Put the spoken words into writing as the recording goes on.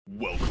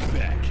Welcome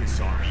back, Kiss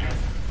Army,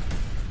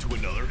 to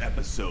another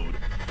episode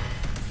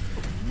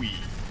of We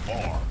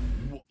Are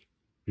One.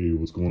 Hey,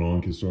 what's going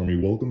on, Kiss Army?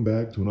 Welcome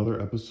back to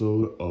another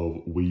episode of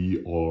We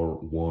Are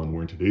One,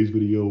 where in today's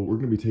video, we're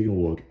going to be taking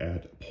a look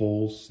at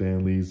Paul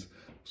Stanley's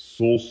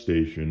Soul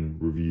Station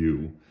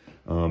review.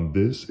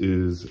 This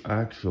is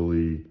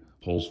actually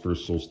Paul's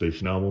first Soul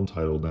Station album,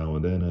 titled Now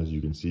and Then. As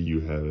you can see, you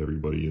have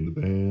everybody in the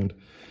band,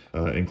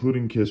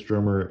 including Kiss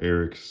drummer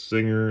Eric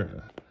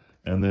Singer.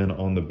 And then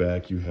on the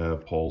back, you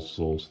have Paul's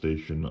Soul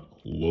Station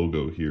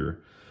logo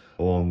here,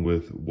 along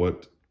with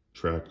what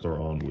tracks are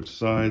on which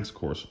sides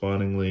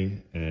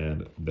correspondingly,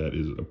 and that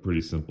is a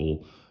pretty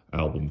simple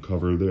album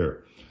cover there.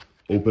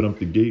 Open up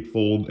the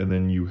gatefold, and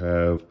then you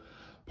have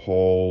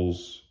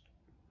Paul's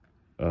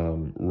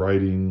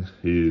writing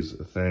his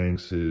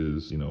thanks,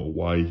 his,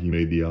 why he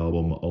made the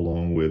album,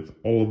 along with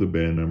all of the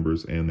band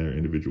members and their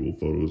individual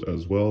photos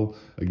as well.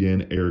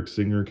 Again, Eric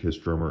Singer, Kiss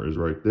drummer, is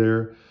right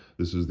there.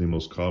 This is the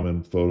most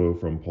common photo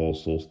from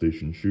Paul's Soul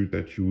Station shoot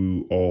that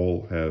you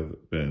all have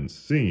been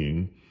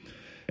seeing.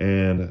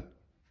 And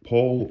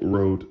Paul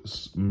wrote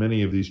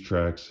many of these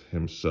tracks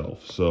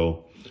himself.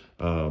 So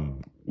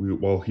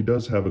while he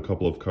does have a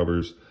couple of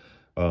covers,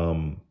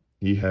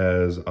 he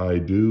has I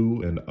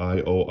Do and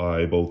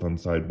IOI, both on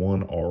side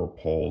one, are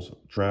Paul's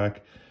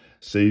track.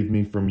 Save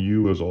Me From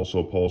You is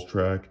also Paul's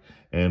track.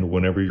 And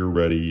Whenever You're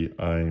Ready,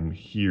 I'm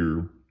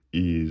Here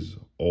is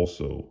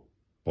also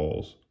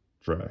Paul's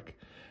track,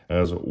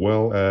 as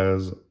well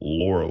as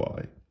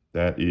Lorelei.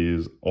 That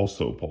is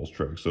also Paul's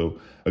track. So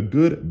a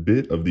good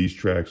bit of these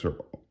tracks are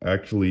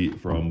actually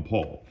from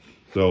Paul.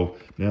 So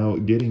now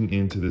getting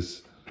into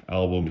this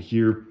album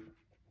here,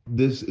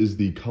 this is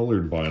the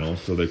colored vinyl,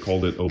 so they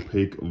called it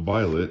Opaque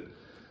Violet.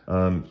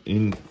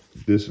 In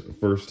this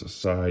first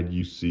side,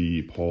 you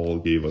see Paul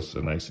gave us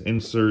a nice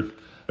insert,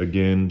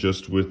 again,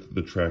 just with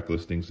the track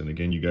listings. And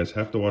again, you guys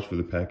have to watch for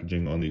the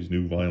packaging on these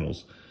new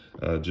vinyls.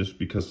 Just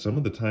because some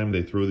of the time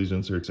they throw these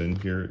inserts in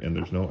here and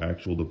there's no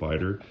actual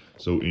divider.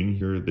 So in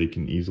here they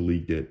can easily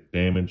get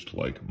damaged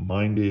like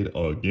mine did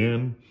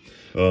again.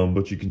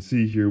 But you can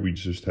see here we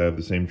just have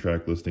the same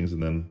track listings,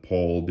 and then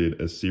Paul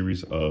did a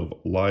series of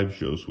live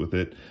shows with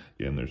it.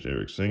 Again, there's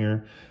Eric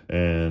Singer,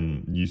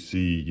 and you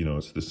see,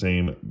 it's the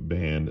same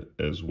band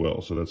as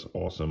well. So that's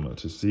awesome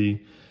to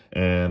see.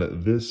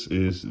 And this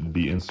is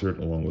the insert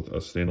along with a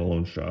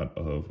standalone shot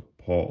of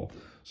Paul.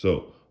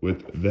 So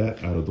with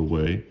that out of the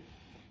way,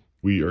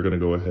 we are going to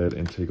go ahead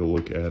and take a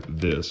look at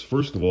this.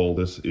 First of all,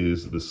 this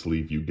is the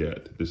sleeve you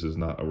get. This is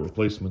not a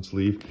replacement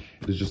sleeve.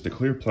 It is just a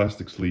clear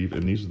plastic sleeve,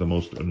 and these are the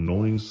most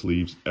annoying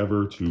sleeves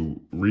ever to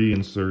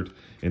reinsert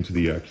into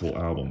the actual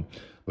album.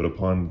 But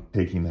upon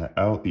taking that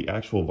out, the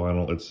actual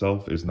vinyl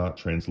itself is not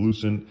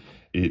translucent.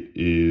 It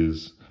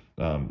is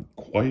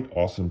quite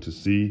awesome to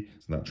see.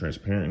 It's not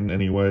transparent in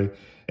any way.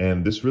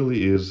 And this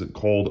really is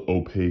called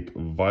Opaque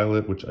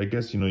Violet, which I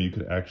guess, you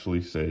could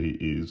actually say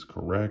is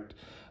correct.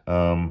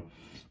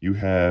 You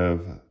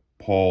have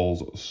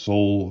Paul's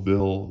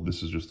Soulville.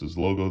 This is just his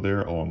logo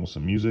there, along with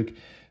some music.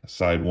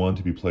 Side one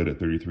to be played at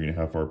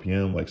 33.5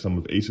 RPM. Like some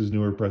of Ace's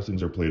newer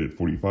pressings are played at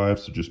 45,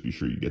 so just be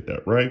sure you get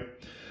that right.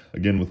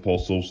 Again, with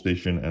Paul's Soul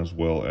Station, as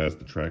well as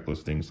the track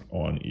listings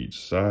on each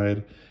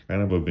side.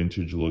 Kind of a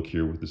vintage look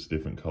here with this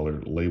different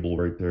colored label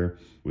right there,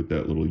 with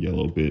that little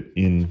yellow bit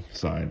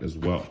inside as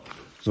well.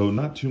 So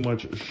not too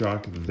much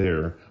shock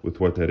there with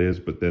what that is,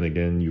 but then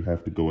again, you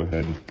have to go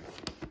ahead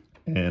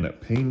and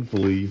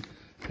painfully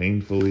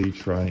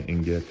try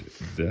and get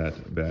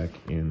that back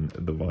in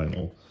the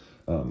vinyl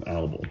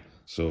album.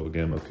 So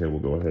again, okay, we'll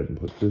go ahead and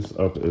put this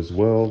up as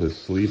well. This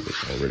sleeve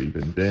has already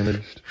been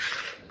damaged.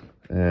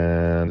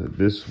 And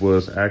this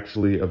was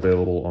actually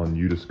available on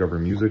You Discover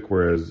Music,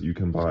 whereas you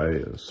can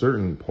buy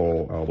certain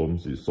Paul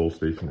albums, the Soul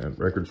Station, at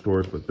record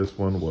stores, but this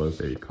one was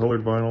a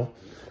colored vinyl.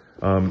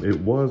 It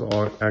was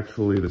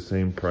actually the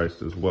same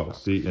price as well.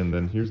 See, and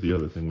then here's the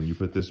other thing. When you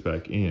put this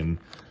back in,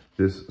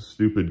 this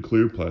stupid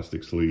clear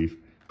plastic sleeve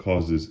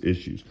causes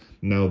issues.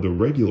 Now, the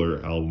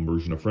regular album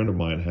version, a friend of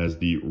mine has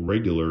the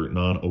regular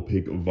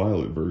non-opaque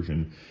violet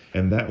version,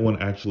 and that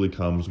one actually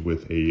comes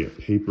with a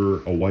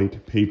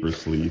white paper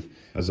sleeve,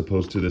 as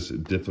opposed to this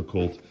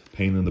difficult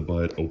pain in the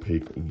butt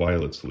opaque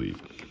violet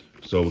sleeve.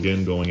 So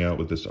again, going out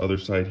with this other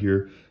side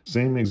here,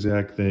 same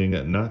exact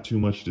thing, not too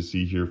much to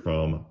see here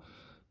from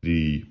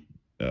the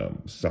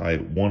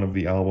side one of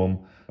the album.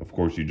 Of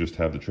course, you just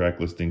have the track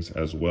listings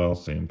as well,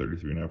 same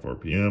 33.5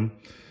 RPM,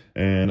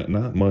 and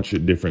not much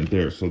different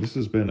there. So this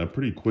has been a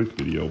pretty quick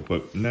video,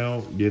 but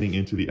now getting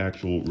into the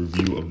actual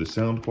review of the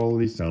sound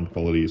quality. Sound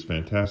quality is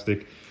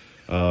fantastic.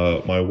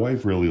 My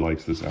wife really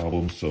likes this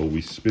album, so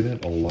we spin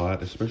it a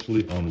lot,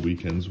 especially on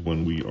weekends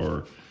when we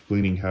are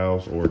cleaning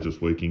house or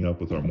just waking up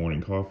with our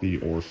morning coffee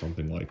or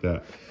something like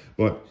that.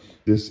 But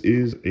this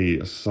is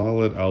a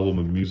solid album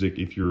of music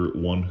if you're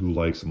one who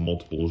likes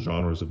multiple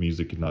genres of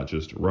music and not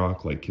just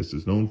rock like Kiss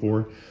is known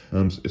for.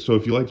 So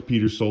if you liked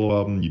Peter's solo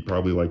album, you'd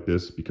probably like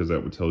this, because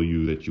that would tell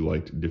you that you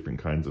liked different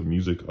kinds of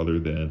music other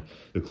than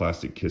the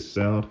classic Kiss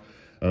sound.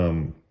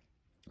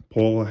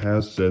 Paul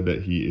has said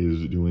that he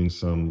is doing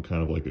some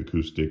kind of like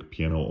acoustic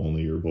piano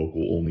only or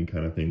vocal only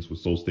kind of things with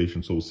Soul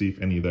Station, so we'll see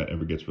if any of that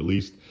ever gets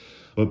released.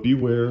 But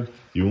beware,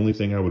 the only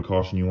thing I would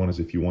caution you on is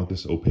if you want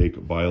this opaque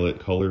violet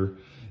color,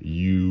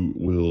 you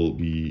will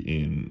be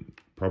in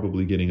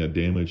probably getting a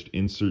damaged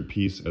insert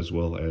piece as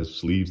well as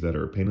sleeves that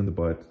are a pain in the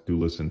butt to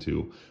listen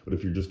to. But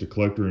if you're just a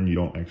collector and you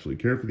don't actually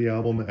care for the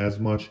album as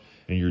much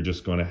and you're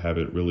just going to have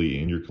it really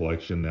in your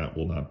collection, that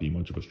will not be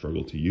much of a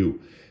struggle to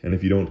you. And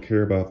if you don't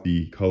care about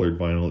the colored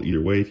vinyl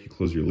either way, if you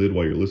close your lid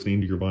while you're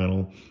listening to your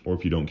vinyl, or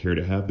if you don't care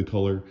to have the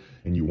color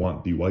and you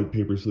want the white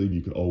paper sleeve,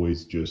 you could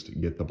always just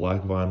get the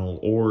black vinyl.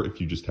 Or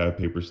if you just have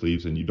paper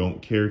sleeves and you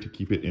don't care to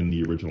keep it in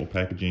the original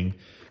packaging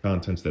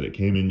contents that it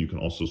came in, you can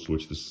also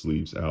switch the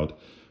sleeves out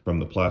from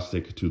the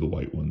plastic to the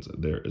white ones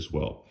there as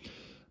well.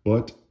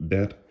 But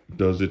that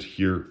does it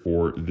here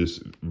for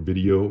this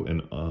video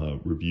and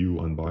review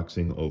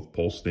unboxing of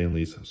Paul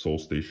Stanley's Soul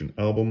Station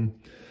album.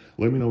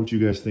 Let me know what you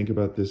guys think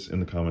about this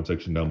in the comment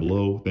section down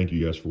below. Thank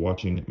you guys for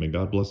watching. May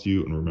God bless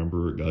you, and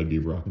remember, God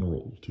gave rock and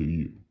roll to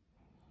you.